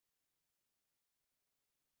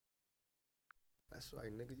That's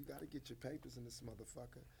right, nigga. You gotta get your papers in this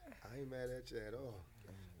motherfucker. I ain't mad at you at all.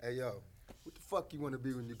 Hey, yo, what the fuck you wanna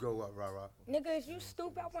be when you grow up, rah-rah? Nigga, is you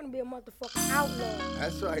stupid? I wanna be a motherfucking outlaw.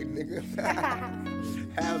 That's right, nigga.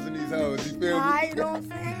 Housing these hoes, you feel me? You know what I'm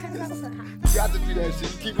saying? Cause You got to do that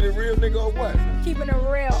shit. You keeping it real, nigga, or what? keeping it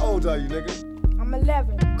real. How old are you, nigga? I'm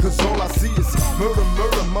 11. Cause all I see is murder,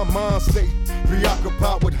 my mind stay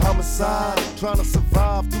preoccupied with homicide. Trying to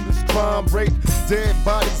survive through this crime rate. Dead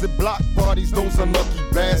bodies and block parties, those unlucky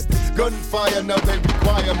bastards. Gunfire, now they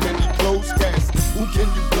require many closed caskets. Who can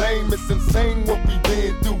you blame? It's insane what we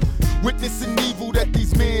been through. Witnessing evil that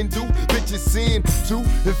these men do, bitches sin too.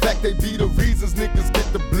 In fact, they be the reasons niggas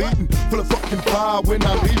get the bleeding. Full of fucking fire when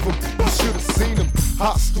I leave them. You should've seen them.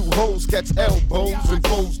 Hostile hoes catch elbows and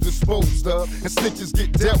foes disposed of. And snitches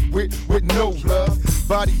get dealt with no love.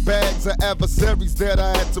 Body bags of adversaries that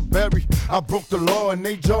I had to bury. I broke the law and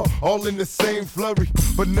they jaw all in the same flurry.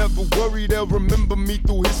 But never worry, they'll remember me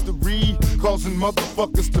through history. Causing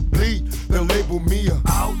motherfuckers to bleed. They'll label me a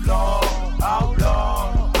outlaw,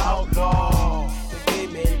 outlaw. Outlaw, they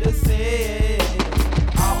came in to say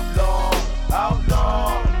outlaw,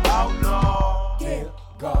 outlaw, outlaw. Yeah,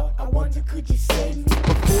 God, I wonder could you save me?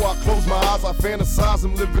 Before I close my eyes, I fantasize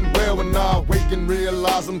I'm living well. When I awake and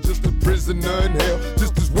realize I'm just a prisoner in hell.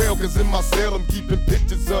 Just as well, cause in my cell I'm keeping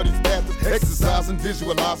pictures of these bastards. Exercising,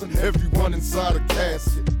 visualizing everyone inside a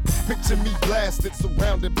casket. Picture me blasted,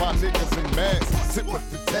 surrounded by niggas in masks. Sit with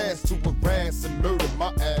the task to harass and murder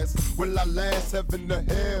my ass. Will I last? Heaven or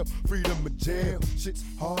hell? Freedom or jail? Shit's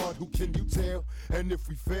hard, who can you tell? And if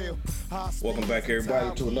we fail, welcome back,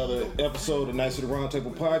 everybody, to another episode of Nights of the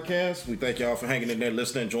Roundtable Podcast. We thank y'all for hanging in there,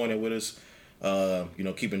 listening, joining with us.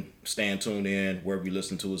 Staying tuned in wherever you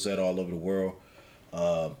listen to us at all over the world.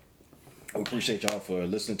 We appreciate y'all for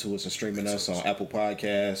listening to us and streaming us on Apple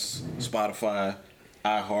Podcasts, Spotify,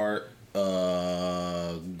 iHeart,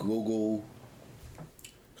 Google,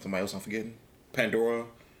 somebody else I'm forgetting, Pandora,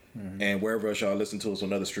 and wherever else y'all listen to us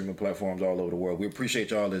on other streaming platforms all over the world. We appreciate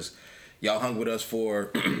y'all as y'all hung with us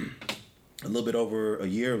for a little bit over a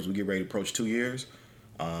year as we get ready to approach 2 years.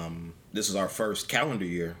 This is our first calendar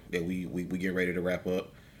year that we get ready to wrap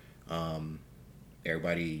up.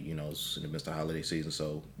 Everybody, is in the midst of holiday season,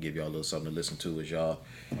 so give y'all a little something to listen to as y'all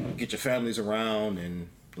get your families around, and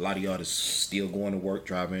a lot of y'all that's still going to work,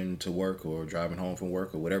 driving to work, or driving home from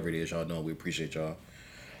work, or whatever it is y'all doing. We appreciate y'all.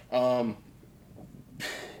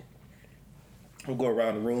 We'll go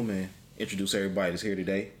around the room and introduce everybody that's here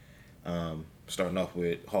today. Starting off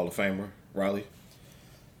with Hall of Famer Raleigh.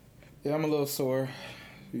 Yeah, I'm a little sore.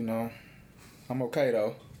 I'm okay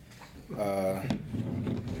though.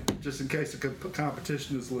 Just in case the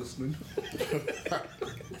competition is listening.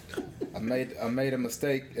 I made a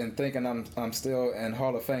mistake in thinking I'm still in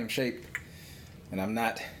Hall of Fame shape, and I'm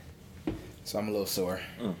not. So I'm a little sore,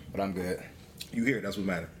 but I'm good. You here? That's what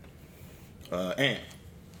matters. Ant,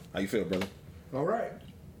 how you feel, brother? All right.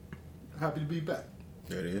 Happy to be back.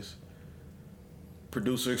 There it is.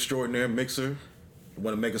 Producer extraordinaire, mixer.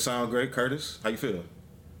 Want to make it sound great, Curtis? How you feel?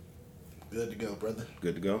 Good to go, brother.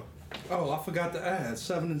 Good to go. Oh, I forgot to add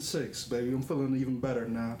 7 and 6, baby. I'm feeling even better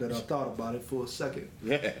now that I thought about it for a second.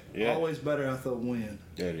 Yeah. Always better after a win.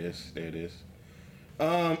 There it is.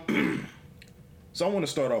 So I want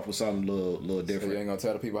to start off with something a little different. So you ain't gonna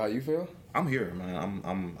tell the people how you feel? I'm here, man.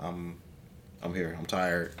 I'm here. I'm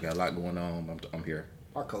tired. Got a lot going on. I'm here.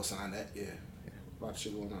 I co-sign that. Yeah. A lot of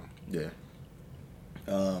shit going on. Yeah.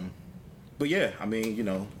 But yeah,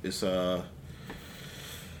 it's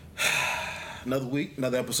another week,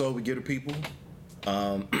 another episode we give to people.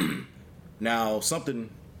 Now, something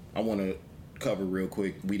I want to cover real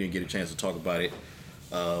quick, we didn't get a chance to talk about it,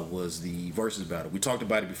 was the Versus battle. We talked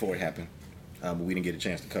about it before it happened, but we didn't get a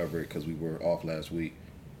chance to cover it because we were off last week.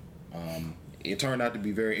 It turned out to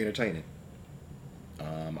be very entertaining.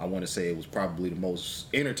 I want to say it was probably the most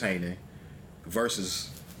entertaining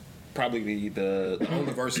versus, probably the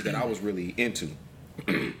only versus that I was really into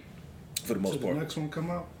for the most part. The next one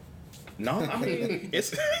come out? No, I mean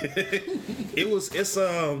it's you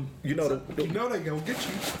know they gonna get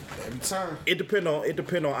you every time. It depend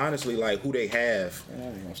on honestly like who they have. Yeah,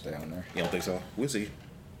 you're gonna stay on there. You don't think so? We'll see.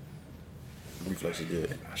 Reflex is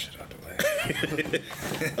good. I should out the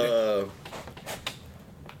way.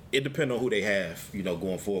 It depends on who they have,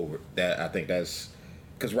 going forward. That I think that's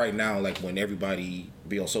because right now, like when everybody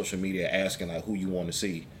be on social media asking like who you want to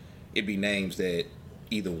see, it be names that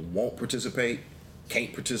either won't participate,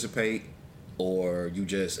 can't participate, or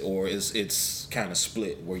it's kind of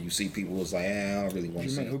split where you see people was like, I don't really want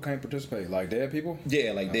to see. Who can't participate? Like dead people?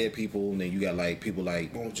 Yeah, like dead people, and then you got like people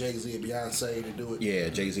like want Jay-Z and Beyonce to do it. Yeah,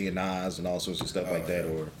 Jay-Z and Nas and all sorts of stuff like that,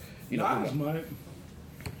 or Nas might.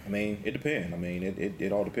 I mean, it depends. I mean,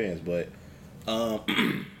 it all depends. But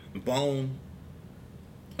Bone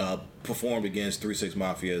performed against 3 6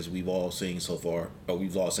 Mafia, as we've all seen so far, or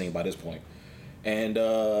we've all seen by this point. And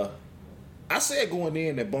I said going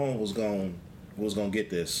in that Bone was gonna get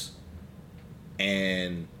this,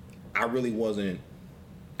 and I really wasn't.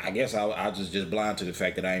 I guess I was just blind to the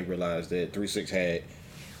fact that I didn't realize that 3 6 had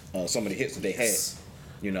some of the hits that they had.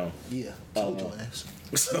 You know. Yeah. Told your ass.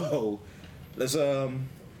 So let's and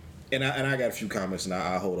I got a few comments and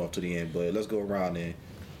I'll hold off to the end, but let's go around and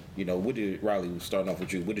what did Riley starting off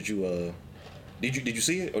with you? What did you did you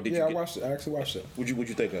see it or did you? Yeah, I watched it. I actually watched it. What'd you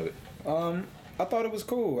think of it? I thought it was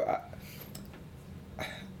cool.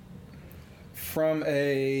 From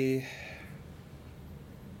a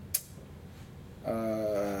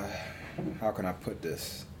how can I put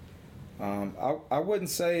this? I wouldn't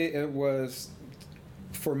say it was.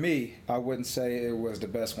 For me, I wouldn't say it was the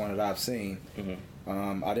best one that I've seen.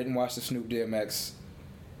 Mm-hmm. I didn't watch the Snoop DMX,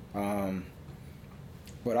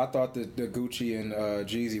 but I thought the Gucci and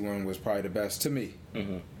Jeezy one was probably the best to me.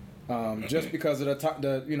 Mm-hmm. Just because of the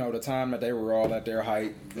time that they were all at their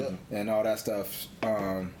height and all that stuff.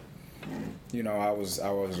 I was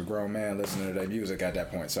a grown man listening to their music at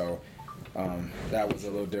that point, so that was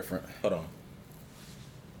a little different. Hold on.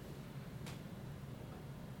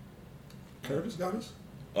 Curtis got us?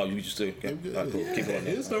 Oh, you just still cool. Keep going.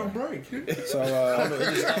 It's don't break. So,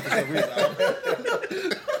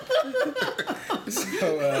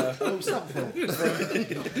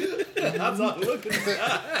 I'm not looking.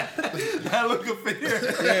 I look up here.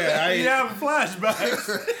 Yeah, you have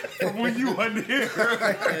flashbacks from when you wasn't here.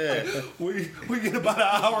 Yeah. We get about an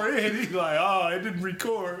hour in, he's like, oh, it didn't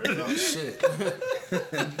record. Oh shit.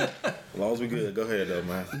 As long as we good, go ahead though,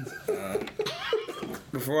 man.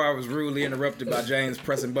 Before I was rudely interrupted by James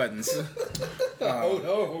pressing buttons.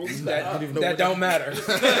 That don't matter.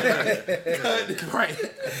 Right.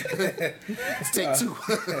 Let's take two.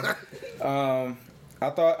 I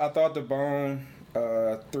thought the Bone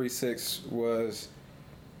 3 6 was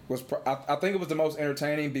I think it was the most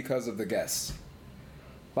entertaining because of the guests.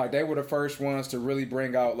 Like they were the first ones to really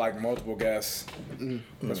bring out like multiple guests.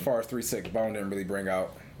 As far as 3 6, Bone didn't really bring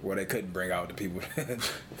out. Well, they couldn't bring out the people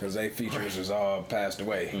because they features was all passed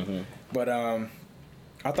away. Mm-hmm. But I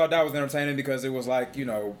thought that was entertaining because it was like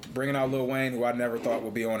bringing out Lil Wayne, who I never thought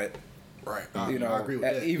would be on it. Right. I agree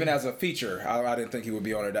with that. Even as a feature, I didn't think he would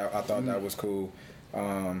be on it. I thought that was cool.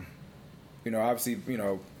 Obviously,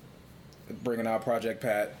 bringing out Project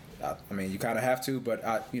Pat. I mean, you kind of have to,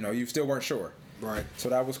 but you still weren't sure. Right. So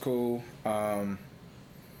that was cool. And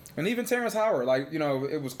even Terrence Howard,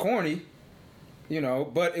 it was corny.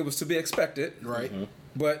 But it was to be expected. Right. Mm-hmm.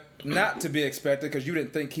 But not to be expected because you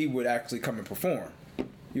didn't think he would actually come and perform.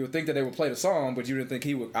 You would think that they would play the song, but you didn't think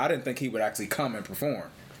he would. I didn't think he would actually come and perform.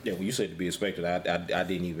 Yeah, when you said to be expected, I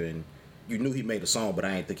didn't even. You knew he made a song, but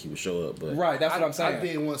I didn't think he would show up. But right, that's what I'm saying. I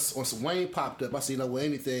did once Wayne popped up. I seen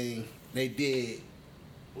anything they did,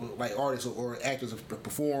 like artists or actors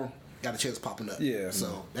perform, got a chance popping up. Yeah.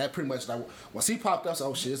 So that pretty much once he popped up, I said,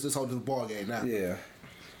 oh shit, this whole new ball game now. Yeah.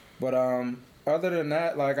 But other than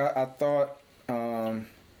that, like I thought, I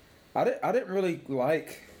didn't really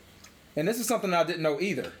like, and this is something I didn't know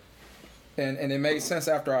either, and it made sense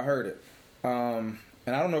after I heard it.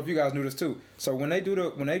 And I don't know if you guys knew this too. So when they do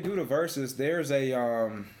the verses, there's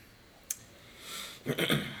a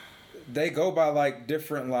they go by like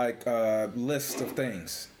different lists of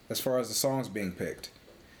things as far as the songs being picked.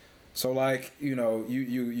 So like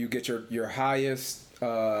you get your highest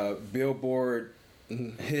Billboard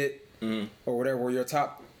hit or whatever, or your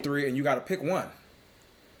top 3, and you got to pick one.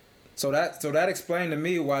 So that explained to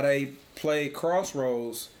me why they played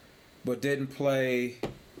Crossroads, but didn't play.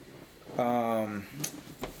 Damn,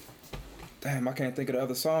 I can't think of the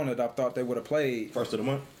other song that I thought they would have played. First of the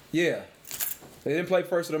month? Yeah. They didn't play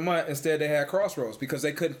First of the Month. Instead, they had Crossroads because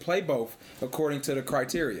they couldn't play both according to the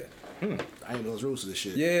criteria. I ain't know those rules to this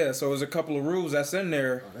shit. Yeah, so there's a couple of rules that's in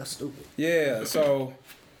there. Oh, that's stupid. Yeah,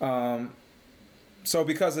 so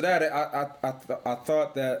because of that, I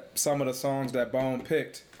thought that some of the songs that Bone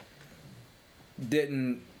picked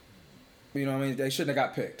didn't, they shouldn't have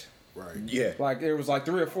got picked. Right. Yeah. Like there was like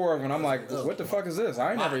 3 or 4 of them, and I'm like, what the fuck is this?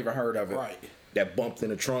 I ain't never even heard of it. Right. That bumped in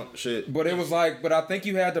the trunk shit. But it was like, but I think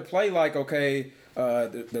you had to play like, okay,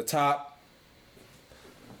 the top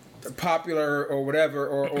popular or whatever,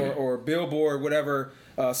 or Billboard, whatever,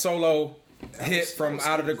 solo hit from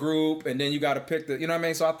out of the group, and then you got to pick the, you know what I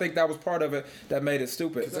mean? So I think that was part of it that made it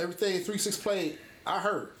stupid. Because everything 3 6 played, I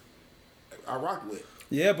heard, I rocked with.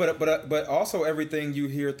 Yeah, but also everything you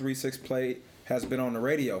hear 3 6 play has been on the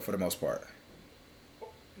radio for the most part.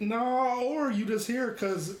 No, or you just hear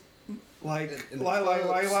because like In the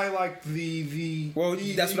like the Well,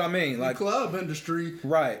 the- that's what I mean, the like- club industry,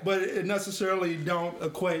 Right. But it necessarily don't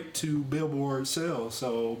equate to Billboard sales.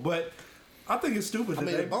 So, but I think it's stupid. I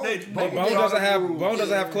that mean, Bone- Bone Bone doesn't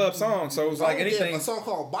have club songs, so it's like Bone did anything. a song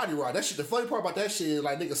called Body Rock. That shit. The funny part about that shit is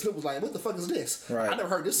like nigga Snoop was like, "What the fuck is this? Right. I never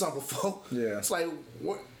heard this song before." Yeah. It's like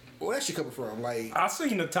where that shit coming from? Like I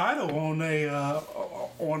seen the title on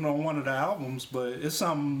on one of the albums, but it's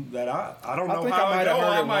something that I don't I know think how I might it have go.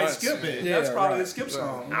 heard I it might once. skip it. Yeah, That's probably right. a skip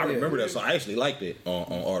song. I remember that song. I actually liked it on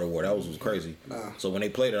Art of War. That was crazy. So when they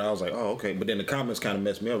played it, I was like, oh, okay. But then the comments kind of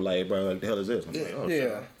messed me up. Like, bro, like the hell is this? I'm like, oh,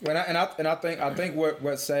 shit. Yeah, I think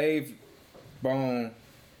what saved Bone,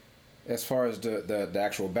 as far as the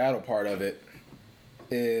actual battle part of it,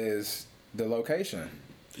 is the location.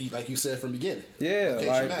 like you said from the beginning. Yeah,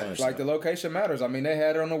 Location matters. like the location matters. I mean, they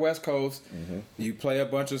had it on the West Coast. You play a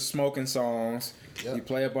bunch of smoking songs. Yep. You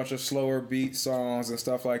play a bunch of slower beat songs and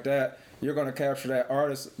stuff like that. You're gonna capture that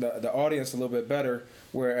artist, the audience a little bit better.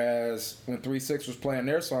 Whereas when 3 6 was playing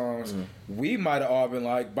their songs, we might have all been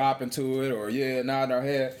like bopping to it or nodding our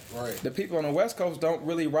head. Right. The people on the West Coast don't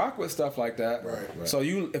really rock with stuff like that. Right. So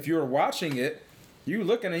if you're watching it, you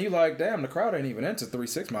looking and you like, damn, the crowd ain't even into 3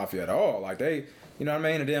 6 Mafia at all. Like they. You know what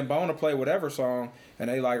I mean? And then Bone to play whatever song, and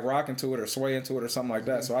they like rocking to it or swaying to it or something like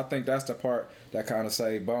that. So I think that's the part that kind of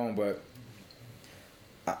saved Bone. But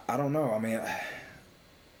I don't know. I mean,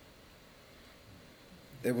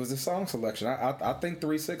 it was the song selection. I think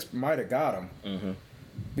 3 6 might have got him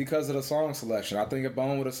because of the song selection. I think if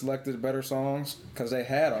Bone would have selected better songs because they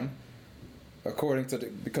had them,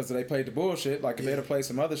 because they played the bullshit. Like if they'd have played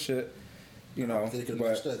some other shit, you know. They could have But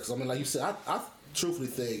matched up. Because I mean, like you said, I truthfully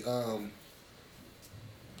think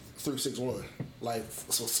 3 6 1. Like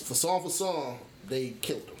for song, they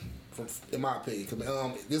killed them. In my opinion,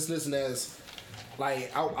 'cause, listen as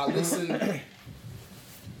like I listen.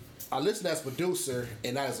 I listen as a producer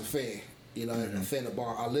and not as a fan. You know, a fan of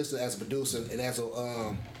Bone. I listen as a producer and as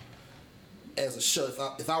a show.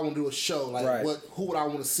 If I want to do a show, like Right. who would I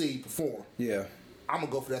want to see perform? yeah, I'm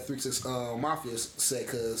gonna go for that 3 6 Mafia set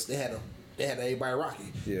because they had everybody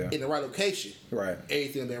rocking. Yeah. In the right location. right,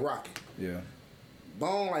 Everything been rocking. yeah,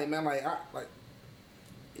 Bone, like man,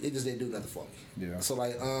 it just didn't do nothing for me. Yeah. So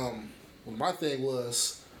my thing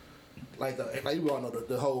was like you all know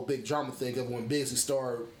the whole big drama thing of when Busy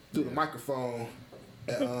started through the microphone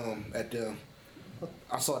at them.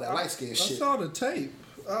 I saw that light skin I shit. saw the tape.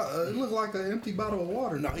 It looked like an empty bottle of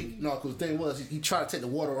water. No, because the thing was he tried to take the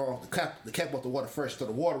water off the cap off the water first, throw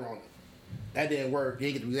the water on it. That didn't work. He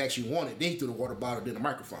didn't get the reaction he wanted. Then he threw the water bottle, then the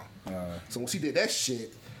microphone. So once he did that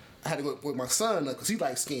shit, I had to go with my son because he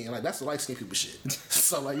light skin. Like that's the light skin people shit.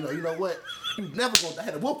 So like you know what? You never gonna. I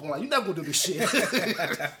had to whoop him like you never gonna do this shit.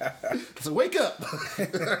 So wake up.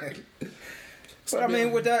 But I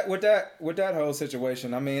mean, with that whole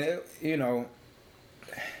situation, I mean,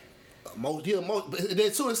 But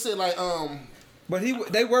then too, it said like But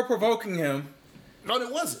they were provoking him. no,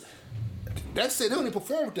 it wasn't. That said, they don't even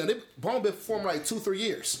perform with them. Bone been performing like 2-3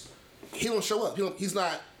 years. He don't show up. He's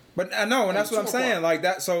not. But I know, and that's what I'm Super saying. part. Like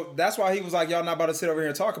that, so that's why he was like, "Y'all not about to sit over here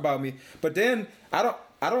and talk about me." But then I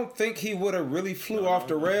don't think he would have really flew off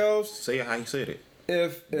the rails Say it how you said it.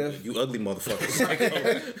 if You ugly motherfuckers.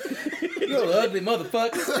 you ugly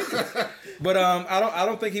motherfucker. But I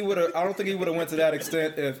don't think he would have. I don't think he would have went to that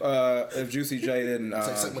extent if Juicy J didn't.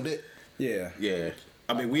 Suck my dick. Yeah. Yeah.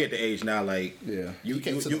 I mean, we at the age now, like, Yeah.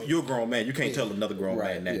 you're a grown man. You can't tell another grown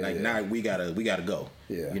Right, man that. yeah, Like, yeah. now we gotta go.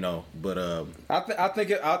 Yeah. You know, but I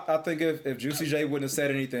think if Juicy J wouldn't have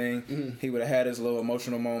said anything, he would have had his little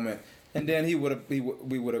emotional moment, and then we would have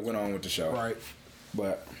went on with the show. Right.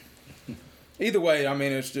 But either way, I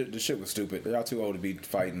mean, the shit was stupid. Y'all too old to be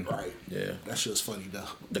fighting. Right. yeah, That shit's funny though.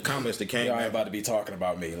 the comments that came. Y'all ain't about to be talking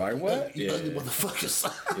about me. Like what? You Yeah. ugly motherfuckers.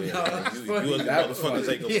 Yeah, you ugly That was motherfuckers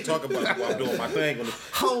funny. ain't gonna talk about me while I'm doing my thing. On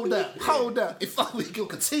the, Hold up. If we gonna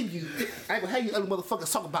continue, I ain't gonna have you ugly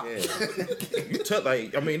motherfuckers talk about me. you tell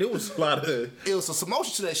like, I mean, it was a lot of. It was some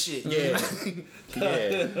emotion to that shit. Yeah,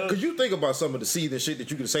 yeah. Because you think about some of the seething shit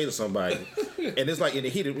that you can say to somebody, and it's like in the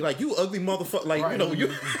heat, of, like you ugly motherfucker. Like Right. you know,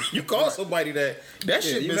 you call somebody that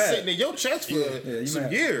shit you been mad. sitting in your chest for you some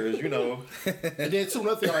mad. years. You know. And then too,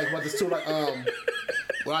 another thing like about this too, like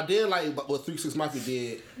what I did like what 3 6 Mafia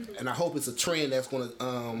did, and I hope it's a trend that's gonna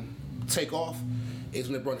take off, is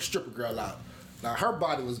when they brought the stripper girl out. Now her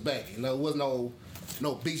body was banging. You know, it was no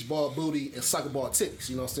beach ball booty and soccer ball titties.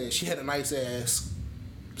 You know what I'm saying? She had a nice ass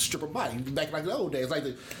stripper body. Back like the old days, like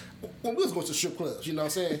when we was going to strip clubs. You know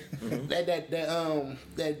what I'm saying?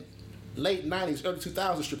 That late 90s, early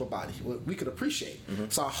 2000s stripper body. We could appreciate.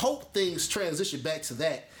 So I hope things transition back to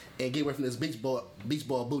that and get away from this beach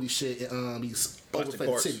ball booty shit and these Plastic overfed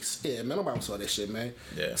parts. titties. Yeah, man, nobody saw that shit, man.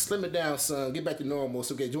 Yeah. Slim it down, son. Get back to normal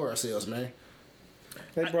so we can enjoy ourselves, man.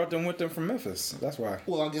 They brought them with them from Memphis. That's why.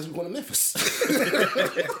 Well, I guess we're going to Memphis.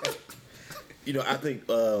 You know, I think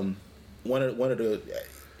one of the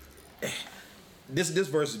this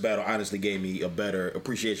versus battle honestly gave me a better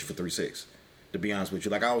appreciation for 3-6. To be honest with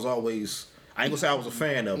you, like I was always, I ain't gonna say I was a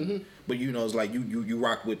fan of him, but you know, it's like you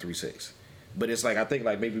rock with 3-6. But it's like I think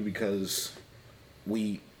like maybe because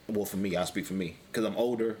for me, I speak for me because I'm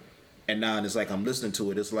older. And now it's like I'm listening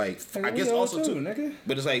to it. It's like Nigga, I guess we old also too, too, nigga.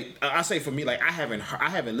 but it's like I say for me, like I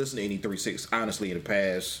haven't listened to any 3-6 honestly in the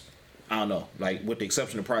past. I don't know, like with the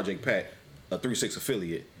exception of Project Pat, a 3-6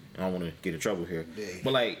 affiliate. I don't want to get in trouble here,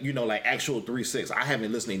 but like you know, like actual 3-6, I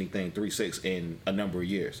haven't listened to anything 3-6 in a number of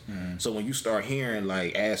years. So when you start hearing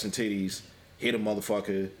like ass and titties, hit a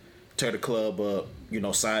motherfucker, tear the club up, you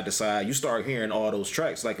know, side to side, you start hearing all those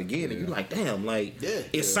tracks like again, and you're like, damn, like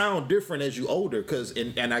it sound different as you older, cause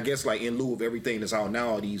and I guess like in lieu of everything that's out now,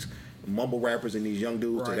 all these mumble rappers and these young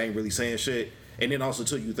dudes that ain't really saying shit, and then also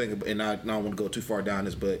too you think about, and I don't want to go too far down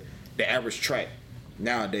this, but the average track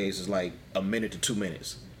nowadays is like a minute to 2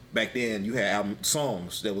 minutes. Back then, you had album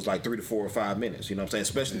songs that was like 3 to 4 or 5 minutes. You know what I'm saying?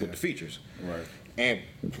 Especially with the features. Right. And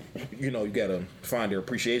you know, you gotta find their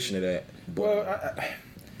appreciation of that. But, Well,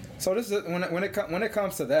 so this is when it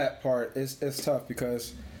comes to that part, it's tough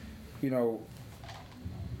because, you know,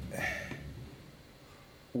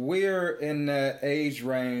 we're in that age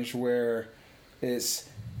range where it's,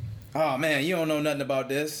 oh man, you don't know nothing about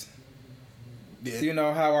this. Yeah. You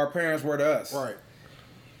know how our parents were to us. Right.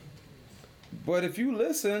 But if you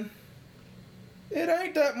listen, it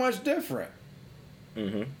ain't that much different.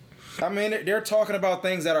 I mean, they're talking about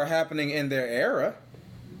things that are happening in their era.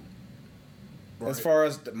 As far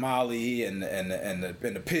as the Molly and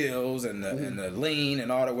the pills and the lean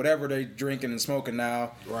and all that, whatever they drinking and smoking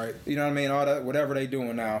now. Right. You know what I mean? All that, whatever they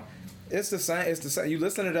doing now. It's the same. It's the same. You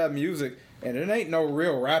listen to that music and it ain't no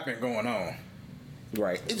real rapping going on.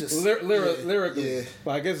 right. It just Lyrically, yeah.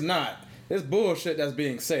 like it's not. It's bullshit that's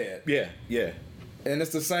being said. Yeah, yeah. And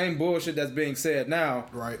it's the same bullshit that's being said now.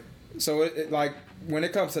 Right. So it like when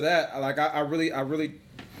it comes to that, like I really,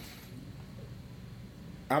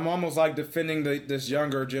 I'm almost like defending this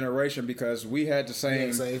younger generation because we had the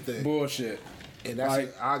same thing. bullshit. And that's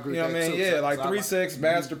Like, I agree. you know with what I that mean? too. Yeah, So like I 3-6,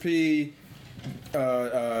 Master P,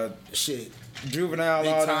 shit. Juvenile,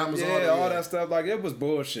 Big all Time was that, all that. that stuff. Like it was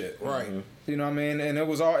bullshit. Right. You know what I mean? And it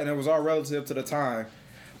was all relative to the time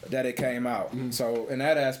that it came out. So in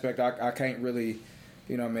that aspect, I can't really,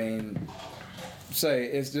 you know what I mean, say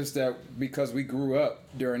it's just that because we grew up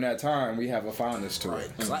during that time, we have a fondness to Right.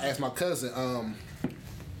 it. Because I asked my cousin,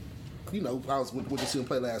 you know, I was with to see him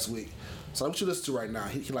play last week. So what you listen to right now?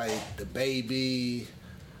 He like the Baby,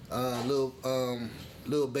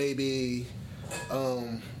 little Baby,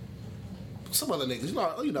 some other niggas.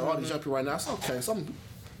 You know all these young people right now. It's okay. Some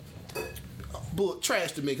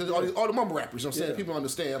trash to me because all the mumble rappers. You know what I'm saying? Yeah. People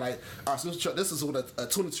understand like, all right, so this is what a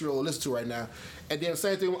 22-year-old listens to right now. And then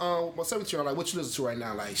same thing. My 17-year-old, like, what you listen to right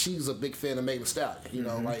now? Like, she's a big fan of Megan Thee Stallion. You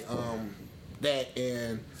know, like that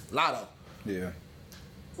and Lotto. Yeah.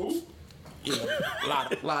 You know,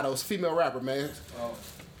 Lotto's female rapper, man.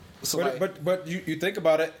 So But you think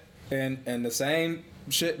about it, and the same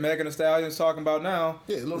shit Megan Thee Stallion's talking about now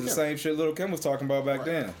Yeah, Lil' is the Kim. same shit Lil' Kim was talking about back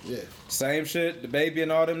then. Yeah. Same shit the Baby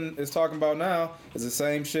and all them is talking about now is the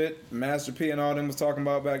same shit Master P and all them was talking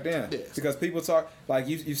about back then. Yeah. Because people talk like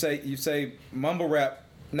you say mumble rap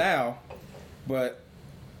now, but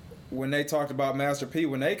when they talked about Master P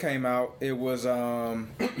when they came out, it was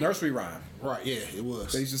nursery rhyme. Right, yeah, it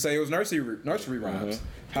was. They used to say it was nursery rhymes.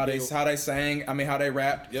 How they sang, I mean how they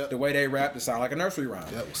rapped, Yep. the way they rapped, it sounded like a nursery rhyme.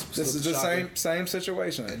 Yep. This is the same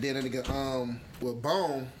situation. And then that nigga, with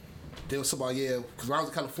Bone, they was talking about, because when I was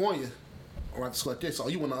in California, around the school like this, so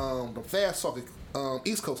you want the fast talking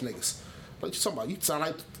East Coast niggas. What you talking about? You sound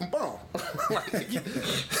like Bone. Like,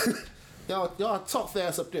 y'all talk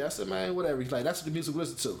fast up there. I said, man, whatever. He's like, that's what the music we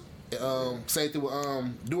listen to. Same thing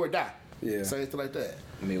with Do or Die. Yeah. Same thing like that.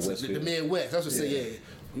 Midwest the feel. Midwest. That's what they say, yeah.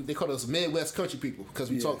 They call us Midwest country people because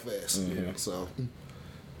we talk fast. So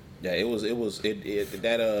Yeah,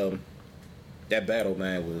 that battle,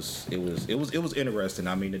 man, was interesting.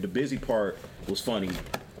 I mean, the busy part was funny,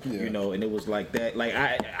 you know, and it was like that. Like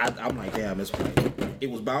I'm like, damn, it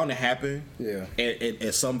was bound to happen. Yeah.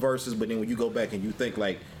 And some verses, but then when you go back and you think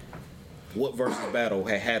like, what versus battle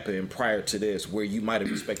had happened prior to this, where you might have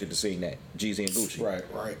expected to see that Jeezy and Gucci,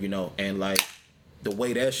 Right. You know, and like the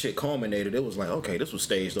way that shit culminated, it was like, okay, this was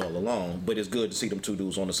staged all along. But it's good to see them two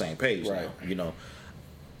dudes on the same page Right. now. You know,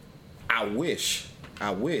 I wish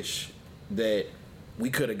that we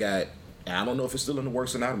could have got. And I don't know if it's still in the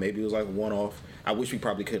works or not. Maybe it was like a one-off. I wish we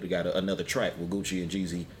probably could have got another track with Gucci and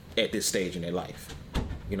Jeezy at this stage in their life.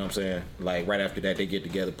 You know what I'm saying? Like right after that, they get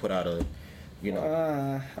together, put out a, you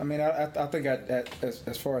know. I mean, I think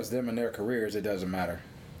as far as them and their careers, it doesn't matter.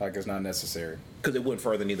 Like it's not necessary. Because it wouldn't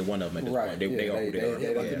further neither one of them at this Right. point. They Yeah, are who they are. they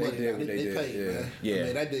did what they did, paid, yeah. man. Yeah. I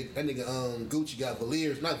mean, that nigga Gucci got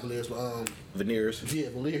veneers, not veneers, but Veneers. yeah,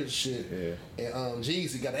 veneers shit. Yeah. And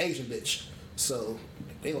Jeezy got an Asian bitch, so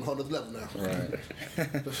they on a whole other level now. Right.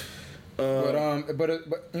 But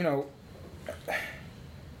you know,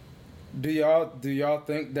 do y'all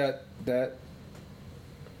think that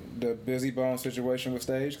the Busy Bone situation was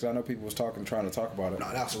staged? Because I know people was trying to talk about it.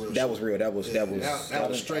 No, that was real. That was real. That was That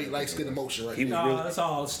was straight light skin emotion right He there. was Nah, really, that's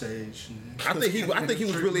all stage. I think he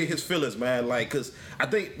was really in his feelings, man. Like, cause I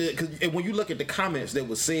think because when you look at the comments that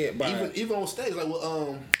was said by Even on stage, like with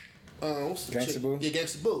what's the Gangsta chick? Boo? Yeah,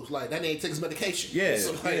 Gangsta Boo. Like that nigga take his medication. Yeah,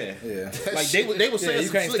 So, like, Yeah. that like shit- they were saying you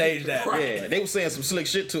some can't slick, stage that. Yeah, they were saying some slick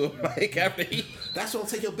shit to him. Like after That's gonna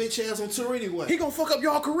take your bitch ass on tour anyway. he gonna fuck up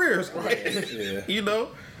y'all careers, right? Yeah. You know,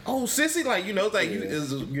 oh sissy, like you know, like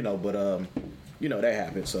you know, but you know that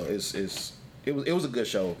happened. So it was a good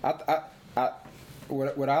show.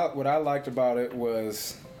 What I liked about it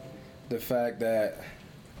was the fact that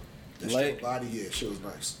The strip body, yeah, shit was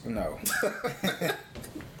nice. no,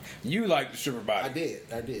 you liked the stripper body.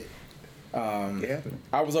 I did. It happened.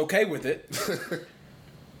 I was okay with it,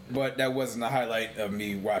 but that wasn't the highlight of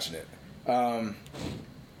me watching it.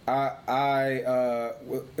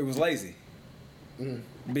 It was lazy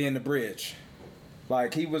being the bridge.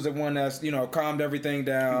 Like he was the one that's calmed everything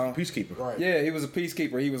down. Peacekeeper. Right. Yeah, he was a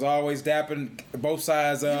peacekeeper. He was always dapping both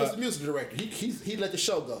sides He was up. the music director. He let the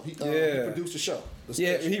show go. He Yeah. produced the show. The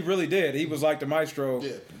Yeah, station. he really did. He was like the maestro.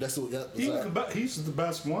 Yeah, that's what. That He's was he's the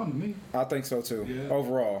best one to me. I think so too. Yeah.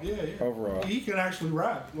 Overall. Yeah. Overall. He can actually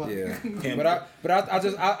rap. Like, Yeah, And- but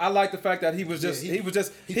I like the fact that he was just Yeah, he was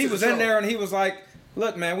just he he took was the in show. there and he was like,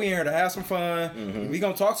 look man, we in here to have some fun. We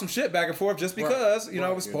gonna talk some shit back and forth just because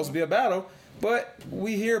it's supposed to be a battle, but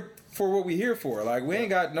we here for what we here for. Like we ain't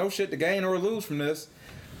got no shit to gain or lose from this.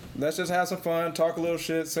 Let's just have some fun, talk a little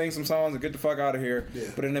shit, sing some songs, and get the fuck out of here. Yeah.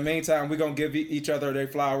 But in the meantime, we gonna give each other their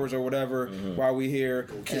flowers or whatever while we here,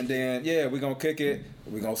 and then we gonna kick it.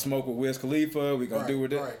 We gonna smoke with Wiz Khalifa. We gonna Right, do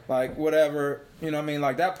with it right. like whatever. You know what I mean?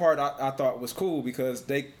 Like that part I thought was cool because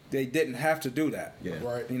they didn't have to do that. Yeah.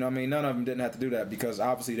 Right. You know what I mean? None of them didn't have to do that because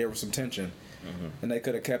obviously there was some tension, and they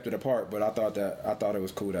could have kept it apart. But I thought it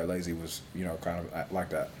was cool that Lazy was kind of like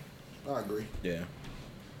that. I agree. Yeah.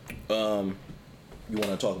 You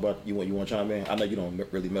want to talk about you want to chime in? I know you don't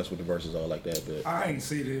really mess with the verses all like that, but I ain't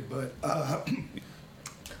seen it, but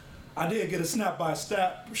I did get a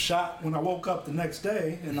snap-by-snap shot when I woke up the next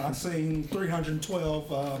day, and I seen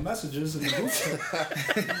 312 messages in the group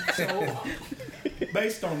chat. So,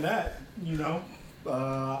 based on that,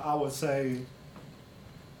 I would say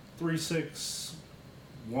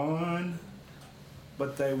 361,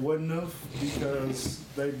 but they wouldn't have because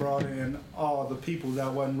they brought in all the people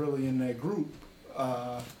that wasn't really in that group.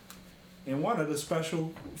 And one of the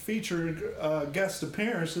special featured guest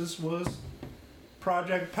appearances was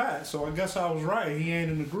Project Pat. So I guess I was right. He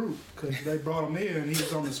ain't in the group because they brought him in and he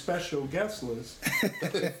was on the special guest list.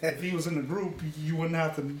 If he was in the group, you wouldn't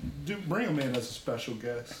have to bring him in as a special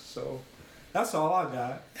guest. So that's all I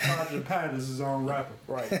got. Project Pat is his own rapper.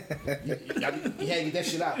 Right. You had to get that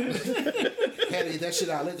shit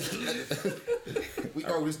out. We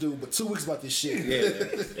argued this dude, but 2 weeks about this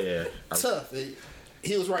shit. yeah. Tough.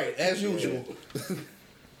 He was right, as usual.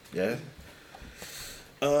 Yeah.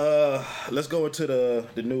 Let's go into the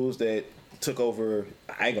news that took over.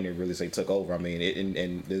 I ain't gonna really say took over. I mean,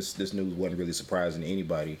 and this news wasn't really surprising to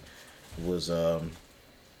anybody. It was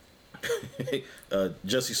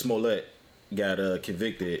Jussie Smollett got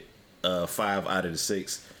convicted 5 out of the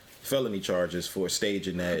 6 felony charges for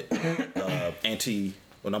staging that for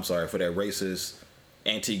that racist,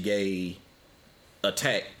 anti-gay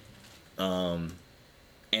attack.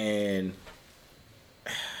 And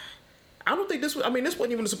I don't think this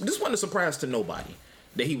wasn't a surprise to nobody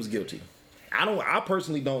that he was guilty. I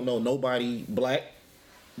personally don't know nobody black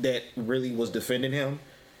that really was defending him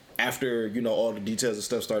after, all the details and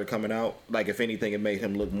stuff started coming out. Like, if anything, it made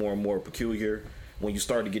him look more and more peculiar when you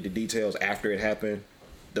started to get the details after it happened.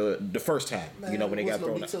 The first time, when they got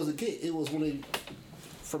thrown out. Details to get. It was when they,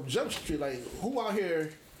 from Jump Street, like, who out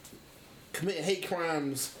here committing hate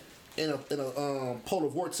crimes in a polar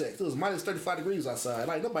vortex. It was minus 35 degrees outside.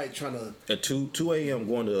 Like nobody trying to At 2 a.m.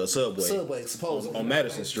 going to a Subway supposedly on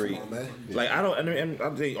Madison Street. Come on, man. Like and I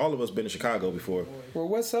think all of us been to Chicago before. Well,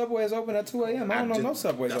 what Subway is open at 2 a.m.? I don't know no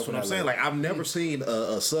Subways That's open what I'm that saying. late. Like I've never seen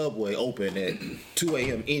a Subway open at 2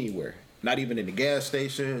 a.m. anywhere. Not even in the gas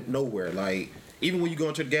station. Nowhere. Like even when you go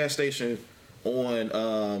into the gas station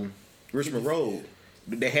on Richmond Road.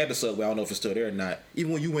 They had the Subway. I don't know if it's still there or not.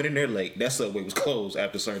 Even when you went in there late, that Subway was closed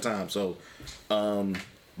after a certain time. So, but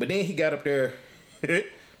then he got up there.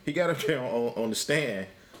 He got up there on the stand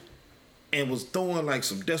and was throwing like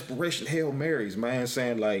some desperation Hail Marys, man,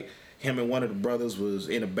 saying like him and one of the brothers was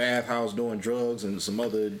in a bathhouse doing drugs and some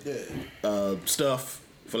other stuff,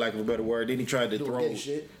 for lack of a better word. Then he tried to Doing throw gay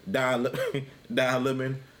shit. Don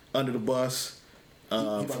Lemon under the bus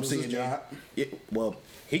about from to lose his CNN. job. Well,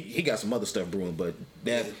 he got some other stuff brewing, but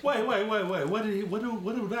that Wait. What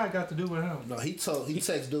do that got to do with him? No, he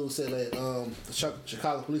texted dude said that the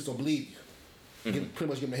Chicago police don't believe you. Pretty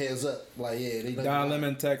much give him a heads up. Like, yeah, they don't. Don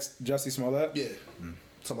Lemon text Jussie Smollett. Yeah.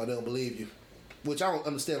 Somebody don't believe you. Which I don't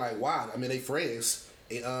understand, like, why. I mean, they friends.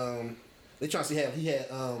 And, they trying to see he had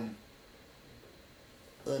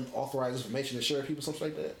unauthorized information to share people, something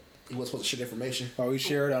like that. He wasn't supposed to share information. Oh, he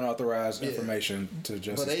shared unauthorized information to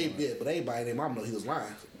Jussie But Smollett. but everybody and their mom know he was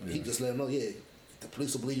lying. He just let them know, the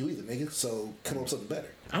police don't believe you either, nigga. So come up with something better.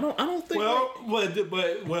 I don't think.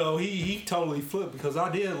 Well, he totally flipped because I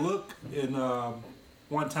did look in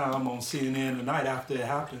one time on CNN the night after it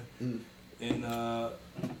happened, and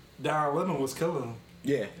Don Lemon was killing him.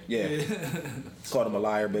 Yeah. Called him a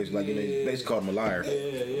liar, basically. Like they basically called him a liar.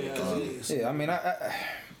 Yeah, I mean,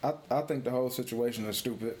 I think the whole situation is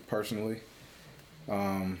stupid, personally.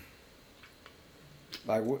 Like,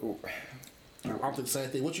 I don't think the same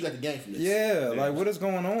thing. What you got to gain from this? yeah, like, what is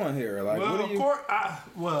going on here? Like, what do you...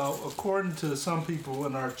 According to some people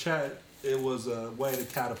in our chat, it was a way to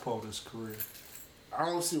catapult his career. I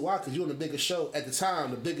don't see why, because you on the biggest show at the time,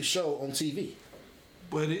 the biggest show on TV.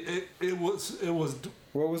 But it was.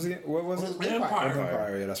 What was it? Empire.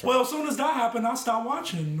 Empire, yeah, that's right. Well, as soon as that happened, I stopped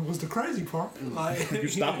watching. Was the crazy part? Like You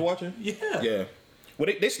stopped watching? Yeah. Yeah.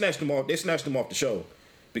 Well, they snatched him off. They snatched him off the show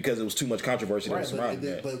because it was too much controversy that Right, was surrounding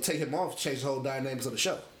that. but take him off changed the whole dynamics of the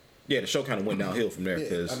show. Yeah, the show kind of went downhill from there Yeah,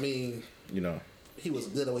 because I mean, you know. he was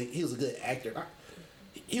good. He was a good actor.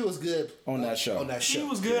 He was good On that show. On that show, He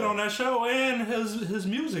was good on that show, and his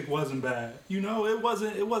music wasn't bad. You know, it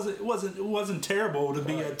wasn't terrible to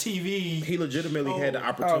be a TV. He legitimately had the Oh,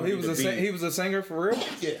 opportunity. he was a singer for real?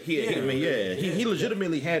 Yeah, He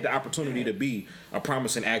legitimately had the opportunity to be a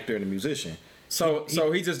promising actor and a musician. So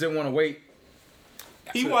he just didn't want to wait.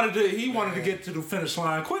 He wanted to get to the finish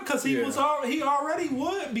line quick because he already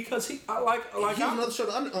would because he was another show.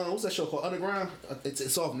 What's that show called? Underground.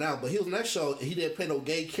 It's off now, but he was on that show. He didn't play no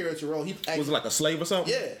gay character role. He Was it like a slave or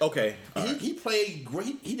something? Yeah. Okay. He played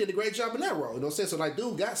great. He did a great job in that role. You know what I'm saying? So like,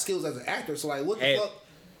 dude got skills as an actor. So like, what the fuck?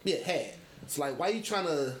 Yeah, had. It's like, why you trying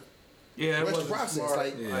to rush the process? Smart.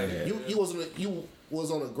 Like, you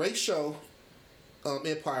was on a great show.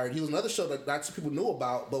 Empire. He was another show that lots of people knew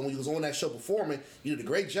about, but when he was on that show performing, you did a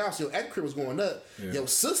great job. So your acting career was going up. Yeah. Your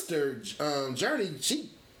sister, Journey,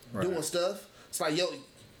 she doing stuff. It's like,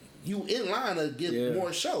 you in line to get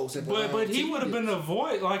more shows. And, but he would have been a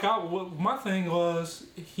voice. Like my thing was,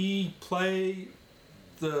 he played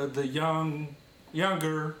the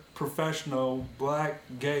younger professional black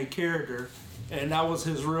gay character, and that was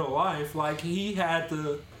his real life. Like he had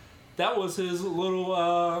to. That was his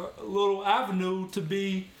little avenue to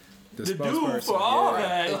be the dude for all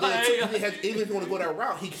that. Like, even if you want to go that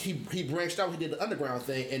route, he branched out. He did the underground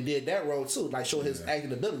thing and did that road too, like show his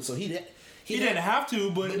acting ability. So he didn't have to,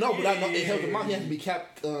 but I know it helped him out. He had to be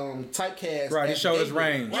typecast. Right, he showed his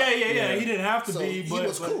range. Yeah. He didn't have to be, but he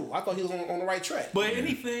was cool. I thought he was on the right track. But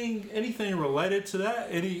anything related to that,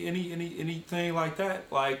 anything like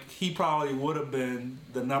that, like he probably would have been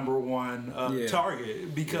the number one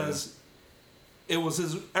target because it was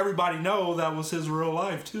his. Everybody know that was his real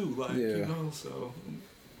life too. Like you know, so.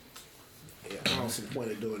 Yeah, I don't see the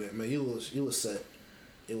point of doing that, man. You was set.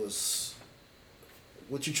 It was.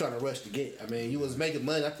 What you trying to rush to get? I mean, you was making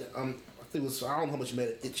money. I think it was. I don't know how much you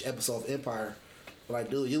made each episode of Empire, but like,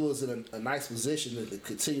 dude, you was in a nice position to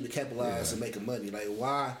continue to capitalize and making money. Like,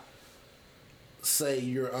 why say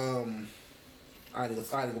you're I ain't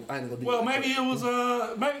gonna do. Well, maybe it was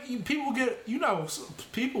maybe people get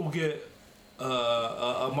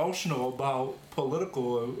emotional about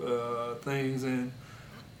political things, and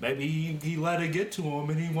maybe he let it get to him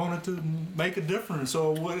and he wanted to make a difference,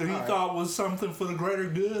 or what he thought was something for the greater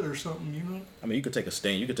good or something, you know. I mean, you could take a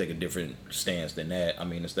stand. You could take a different stance than that. I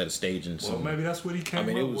mean, instead of staging Well, some. maybe that's what he came I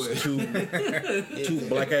mean, it up was with. two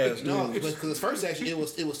black ass dudes. No, because first actually it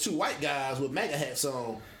was two white guys with MAGA hats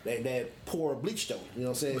on that pour bleach though. You know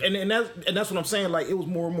what I'm saying? And that's what I'm saying. Like, it was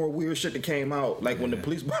more and more weird shit that came out. Like when the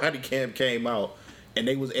police body cam came out, and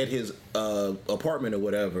they was at his apartment or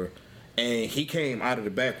whatever, and he came out of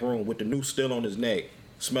the back room with the noose still on his neck,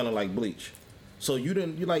 smelling like bleach. So you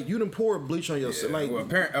didn't pour bleach on yourself. Like, Well,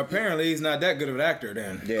 apparently he's not that good of an actor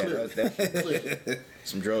then. yeah, that's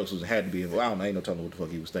some drugs had to be involved. I don't know, ain't no telling what the fuck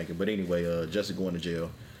he was thinking. But anyway, Jesse going to jail.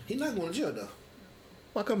 He's not going to jail though.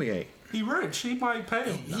 Why come he ain't? He rich. He might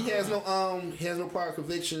pay him. He has no prior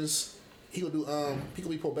convictions. He gonna do he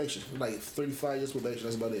gonna be probation, like 35 years probation.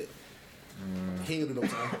 That's about it. He ain't gonna do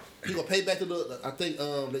no time. He gonna pay back to I think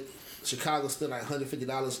Chicago spent like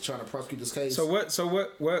 $150 trying to prosecute this case. So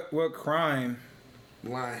what crime?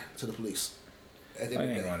 Lying to the police. I ain't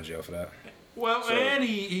going to jail for that. Well, and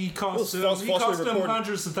he cost them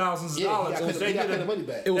hundreds of thousands of dollars. They got the money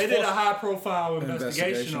back. They did a high profile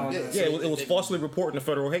investigation on that. Yeah, it was falsely reporting a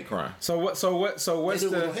federal hate crime. So what's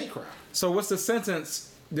the hate crime? So what's the sentence?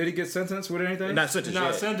 Did he get sentenced with anything? Not sentenced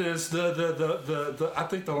Not yet. sentenced. The I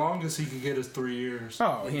think the longest he could get is 3 years.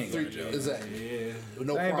 Oh, he ain't going to jail. Exactly. Yeah.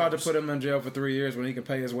 No They ain't about to put him in jail for 3 years when he can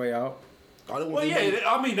pay his way out. Well, yeah.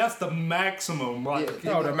 I mean, that's the maximum. Like,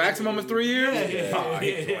 No, the maximum is 3 years. Yeah. Oh, he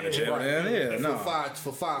ain't going to jail then. Yeah, no.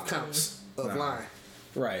 For five counts of lying.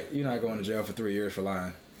 Right, you're not going to jail for 3 years for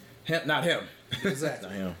lying. Not him. Exactly.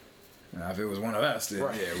 Not him. Now, if it was one of us, then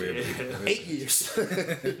Right. yeah, we'd 8 years. I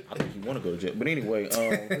think he want to go to jail. But anyway,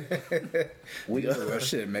 we well,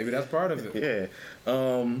 shit, maybe that's part of it. yeah.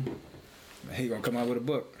 He gonna come out with a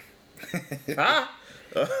book.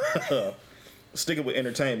 Sticking with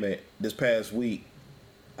entertainment, this past week,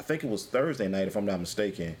 I think it was Thursday night, if I'm not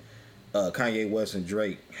mistaken, Kanye West and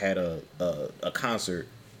Drake had a concert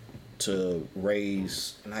to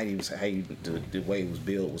raise, and the way it was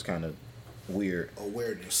billed was kind of weird.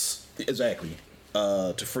 Awareness. Exactly.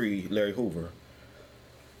 To free Larry Hoover.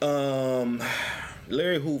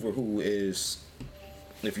 Larry Hoover, who is,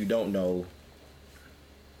 if you don't know,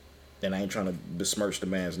 and I ain't trying to besmirch the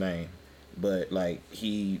man's name, but like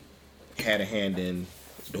he had a hand in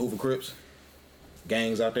the Hoover Crips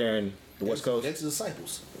gangs out there in the West Coast. That's his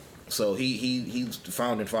disciples. So he's the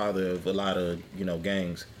founding father of a lot of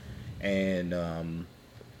gangs, and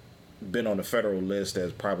been on the federal list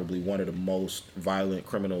as probably one of the most violent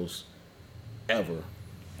criminals ever.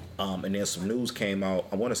 And then some news came out,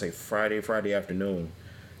 I want to say Friday afternoon,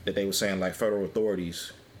 that they were saying like federal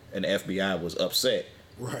authorities and the FBI was upset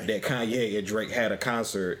that Kanye and Drake had a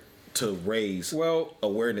concert to raise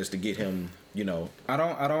awareness to get him,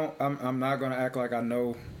 I'm not gonna act like I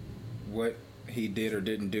know what he did or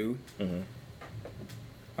didn't do. Mm-hmm.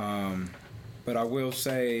 But I will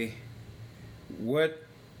say,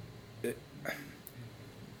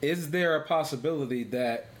 is there a possibility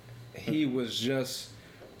that he was just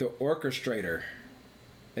the orchestrator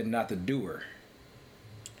and not the doer?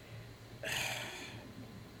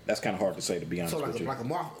 That's kind of hard to say, to be honest with you. Like a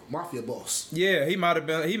mafia boss. Yeah, he might have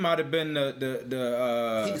been. He might have been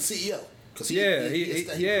the. He's the CEO.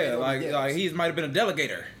 He might have been a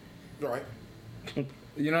delegator. Right.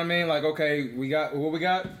 You know what I mean? Like, okay, we got what we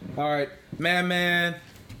got. All right, man,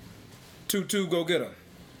 2-2, go get him.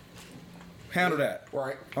 Handle that.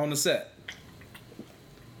 Right. On the set.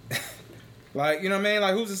 Like, you know what I mean?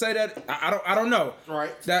 Like, who's to say that? I don't know.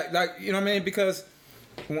 Right. That, like, you know what I mean? Because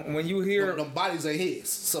when you hear the bodies ain't his.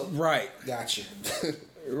 So right. Gotcha. You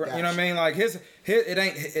know what I mean? Like his it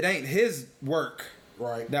ain't his work.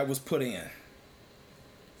 Right. That was put in.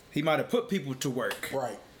 He might have put people to work.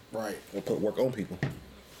 Right. Or put work on people.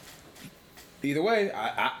 Either way,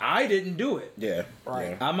 I didn't do it. Yeah.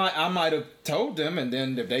 Right. Yeah. I might have told them, and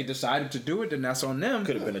then if they decided to do it, then that's on them.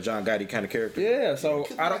 Could have been a John Gotti kind of character. Yeah. So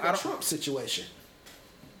I don't. Trump situation.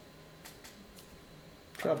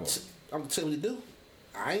 Trouble. I'm gonna tell you what to do.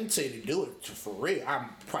 I ain't say to do it for real. I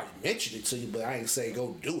probably mentioned it to you, but I ain't say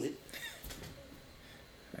go do it.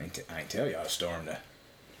 I ain't tell y'all to storm that.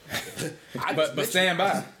 but stand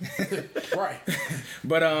by. Right.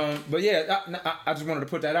 But yeah, I just wanted to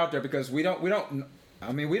put that out there because we don't know.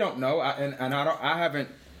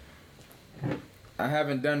 I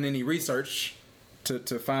haven't done any research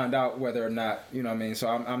to find out whether or not, you know what I mean? So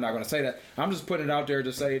I'm not going to say that. I'm just putting it out there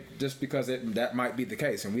to say just because that might be the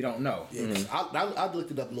case and we don't know. Yeah, I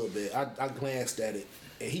looked it up a little bit. I glanced at it,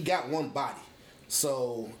 and he got one body.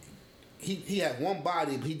 So he had one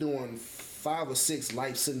body, but he doing 5 or 6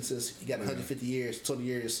 life sentences. You got 150 years, 20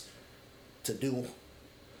 years to do.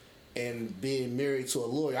 And being married to a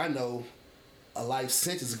lawyer, I know a life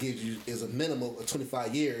sentence gives you is a minimum of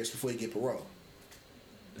 25 years before you get parole.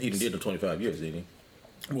 He did the 25 years, didn't he?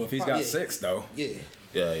 Well, if he's got 6 though, Yeah.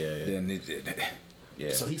 Yeah. then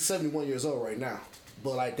Yeah. So he's 71 years old right now.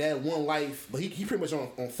 But like that one life, but he pretty much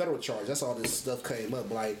on federal charge. That's all this stuff came up.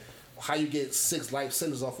 Like how you get 6 life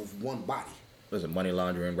sentences off of one body. Listen, money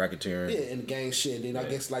laundering, racketeering. Yeah, and the gang shit. Then I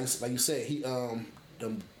guess like you said, he them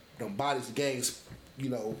bodies the gangs,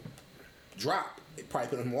 drop. It probably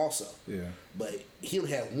put him also. Yeah. But he'll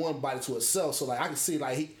have one body to himself. So like I can see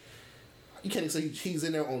like you can't even say he's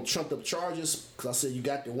in there on trumped up charges because I said you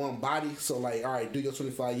got the one body. So like all right, do your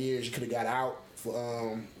 25 years. You could have got out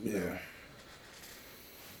for you know.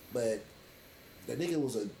 But that nigga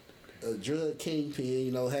was a drug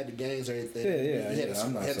kingpin, had the gangs and everything. Yeah. He had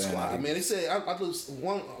a squad. I mean, they said I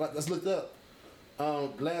let's look up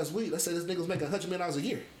last week. Let's say this nigga was making $100 million a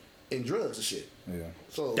year in drugs and shit. Yeah.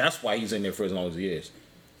 So That's why he's in there for as long as he is.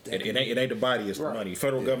 It ain't the body, it's the money.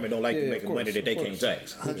 Federal government don't like to make money that they can't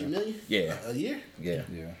tax. $100 million? Yeah. A year? Yeah.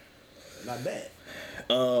 Not bad.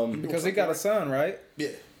 Because he got a son, right? Yeah.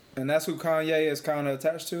 And that's who Kanye is kind of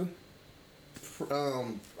attached to.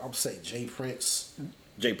 I would say Jay Prince.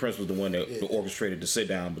 Jay Prince was the one that orchestrated the sit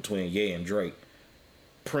down between Ye and Drake.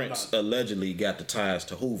 Prince allegedly got the ties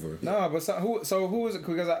to Hoover. No, but who is it?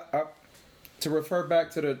 Because I to refer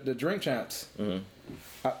back to the Drink Champs. Mm-hmm.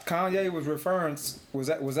 Kanye was referring. Was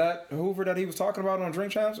that Hoover that he was talking about on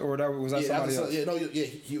Drink Champs, or was that somebody else?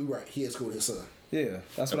 You're right. He is cool with his son. Yeah,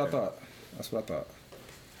 that's what I thought. That's what I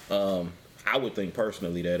thought. I would think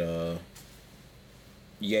personally that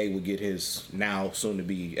Ye would get his now soon to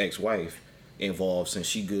be ex-wife involved since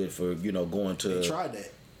she good for going to. They tried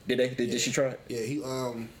that. Did they? Did she try it?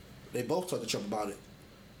 Yeah, they both talked to Trump about it.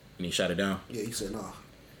 And he shot it down. Yeah, he said no.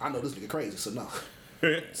 I know this nigga crazy, so no.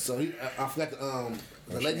 So I forgot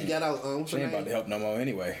the lady got out. What's her She ain't name? about to help no more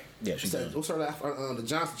anyway. Yeah, she did. What's her name? The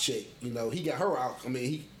Johnson chick. He got her out. I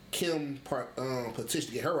mean, Kim petitioned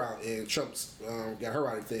to get her out, and Trump's got her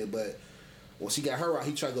out and thing. But once he got her out,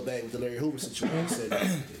 he tried to go back with the Larry Hoover situation. He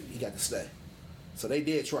said he got to stay. So they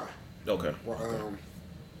did try. Okay. While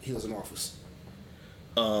he was in office.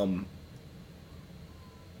 On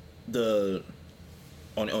the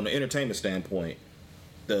entertainment standpoint,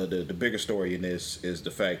 the bigger story in this is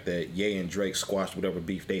the fact that Ye and Drake squashed whatever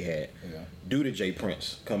beef they had due to Jay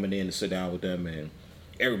Prince coming in to sit down with them, and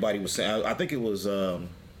everybody was saying, I think it was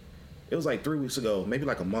like 3 weeks ago, maybe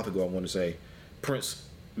like a month ago, I want to say, Prince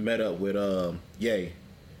met up with Ye,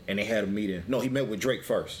 and they had a meeting. No, he met with Drake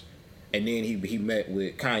first, and then he met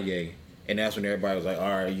with Kanye, and that's when everybody was like, all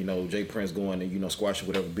right, Jay Prince going and squashing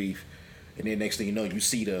whatever beef. And then next thing you know, you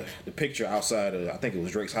see the picture outside of, I think it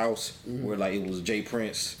was Drake's house, where like it was Jay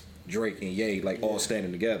Prince, Drake, and Ye all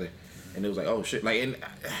standing together, and it was like, oh shit, like, and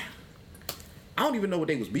I don't even know what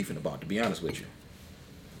they was beefing about, to be honest with you.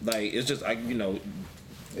 Like, it's just It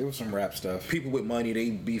was some rap stuff. People with money, they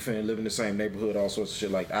beefing, live in the same neighborhood, all sorts of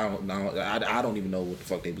shit. Like I don't even know what the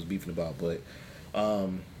fuck they was beefing about, but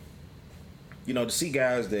to see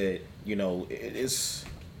guys that it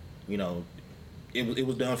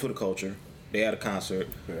was done for the culture. They had a concert.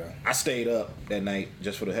 Yeah. I stayed up that night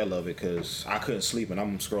just for the hell of it because I couldn't sleep, and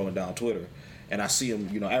I'm scrolling down Twitter, and I see them,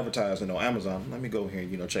 advertising on Amazon. Let me go here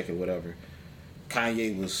and check it, whatever.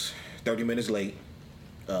 Kanye was 30 minutes late,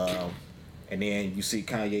 and then you see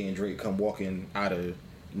Kanye and Drake come walking out of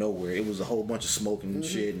nowhere. It was a whole bunch of smoke and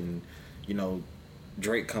shit, and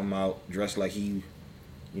Drake come out dressed like he,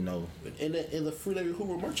 in the Free Larry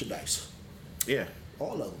Hoover merchandise. Yeah.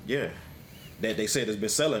 All of them. Yeah. That they said has been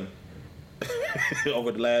selling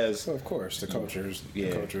over the last. So of course the culture's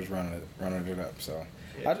running it up. So,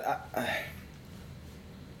 I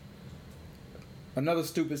another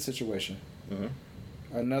stupid situation. Mm-hmm.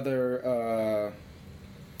 Another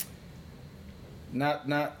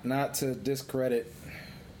not to discredit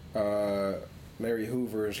Larry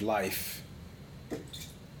Hoover's life,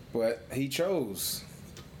 but he chose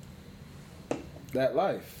that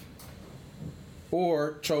life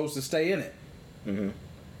or chose to stay in it. Mm-hmm.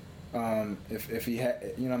 If he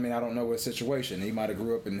had, I don't know what situation. He might have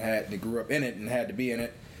grew up in it and had to be in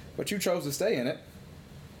it, but you chose to stay in it.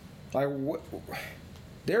 Like, what?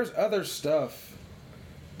 There's other stuff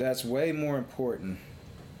that's way more important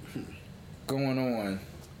going on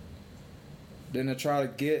than to try to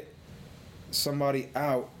get somebody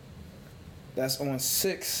out that's on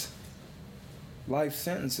 6 life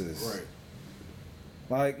sentences. Right.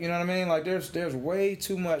 Like, you know what I mean? Like, there's way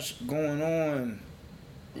too much going on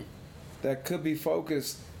that could be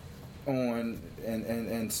focused on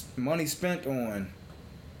and money spent on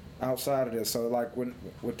outside of this. So like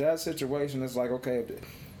with that situation, it's like, okay,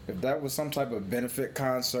 if that was some type of benefit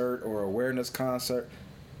concert or awareness concert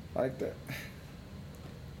like that,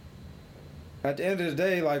 at the end of the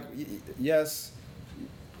day, like, yes,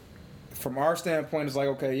 from our standpoint, it's like,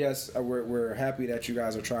 okay, yes, we're happy that you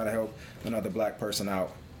guys are trying to help another black person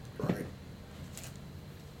out. Right.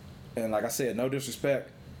 And like I said, no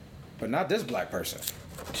disrespect, but not this black person.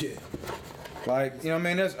 Yeah. Like, you know what I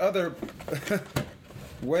mean? There's other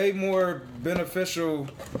way more beneficial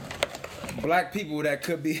black people that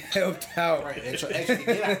could be helped out. Right. Actually,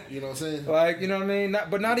 yeah. You know what I'm saying? Like, you know what I mean?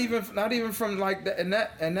 Not even from like that, in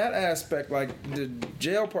that aspect, like the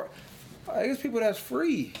jail part. Like, there's people that's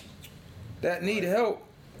free that need help,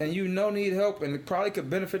 and need help, and it probably could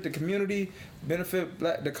benefit the community, benefit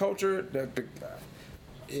the culture.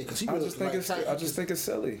 Yeah, cause I just think it's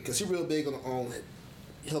silly. Cause he real big on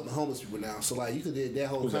helping homeless people now. So like you could did that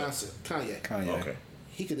whole concert. Kanye. Okay.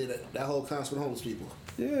 He could did that whole concert with homeless people.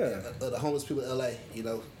 Yeah. The homeless people in LA, you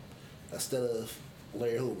know, instead of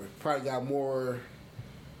Larry Hoover. Probably got more.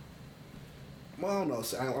 Well, I don't know.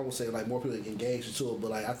 I won't say like more people engaged into it,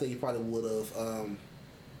 but like I think he probably would have.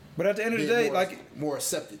 But at the end of the day, more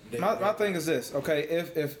accepted. My thing is this, okay?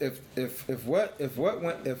 If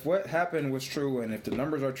what happened was true, and if the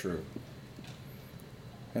numbers are true,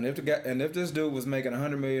 and if this dude was making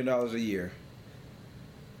 $100 million a year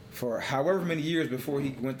for however many years before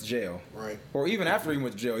he went to jail, right, or even after he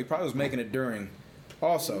went to jail, he probably was making it during.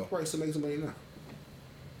 Also, he's probably still making some money now.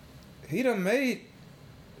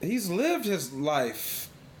 He's lived his life.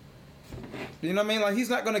 You know what I mean? Like, he's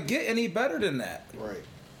not gonna get any better than that. Right.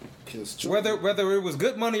 Whether it was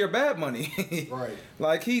good money or bad money, right?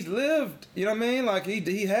 Like, he's lived, you know what I mean? Like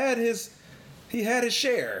he had his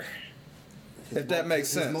share, if that makes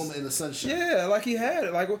sense. His moment in the sunshine. Yeah, like he had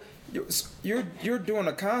it. Like you're doing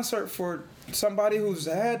a concert for somebody who's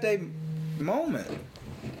had their moment.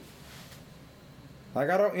 Like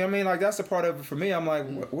I don't, you know what I mean? Like that's the part of it for me. I'm like,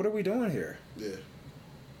 what are we doing here? Yeah.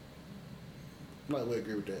 I might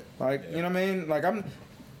agree with that. Like, you know what I mean? Like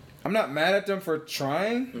I'm not mad at them for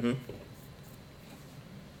trying,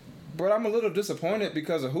 but I'm a little disappointed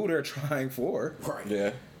because of who they're trying for. Right.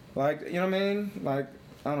 Yeah. Like, you know what I mean? Like,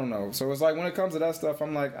 I don't know. So it's like when it comes to that stuff,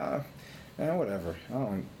 I'm like, whatever. I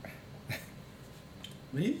don't.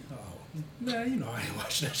 Me? Oh, man, you know I ain't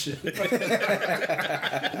watching that shit.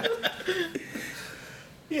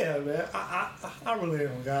 Yeah, man. I really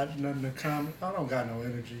don't got nothing to comment. I don't got no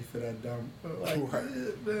energy for that dumb. Like,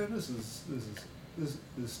 man, this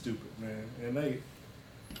is stupid, man. And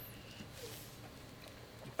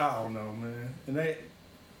I don't know, man. And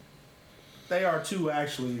they are two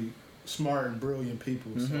actually smart and brilliant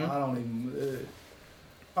people. So I don't even.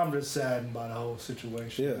 I'm just saddened by the whole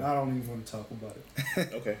situation. Yeah. I don't even want to talk about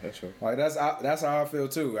it. Okay, that's true. Like that's how I feel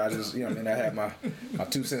too. I just, you know, I mean, I had my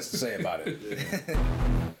 2 cents to say about it.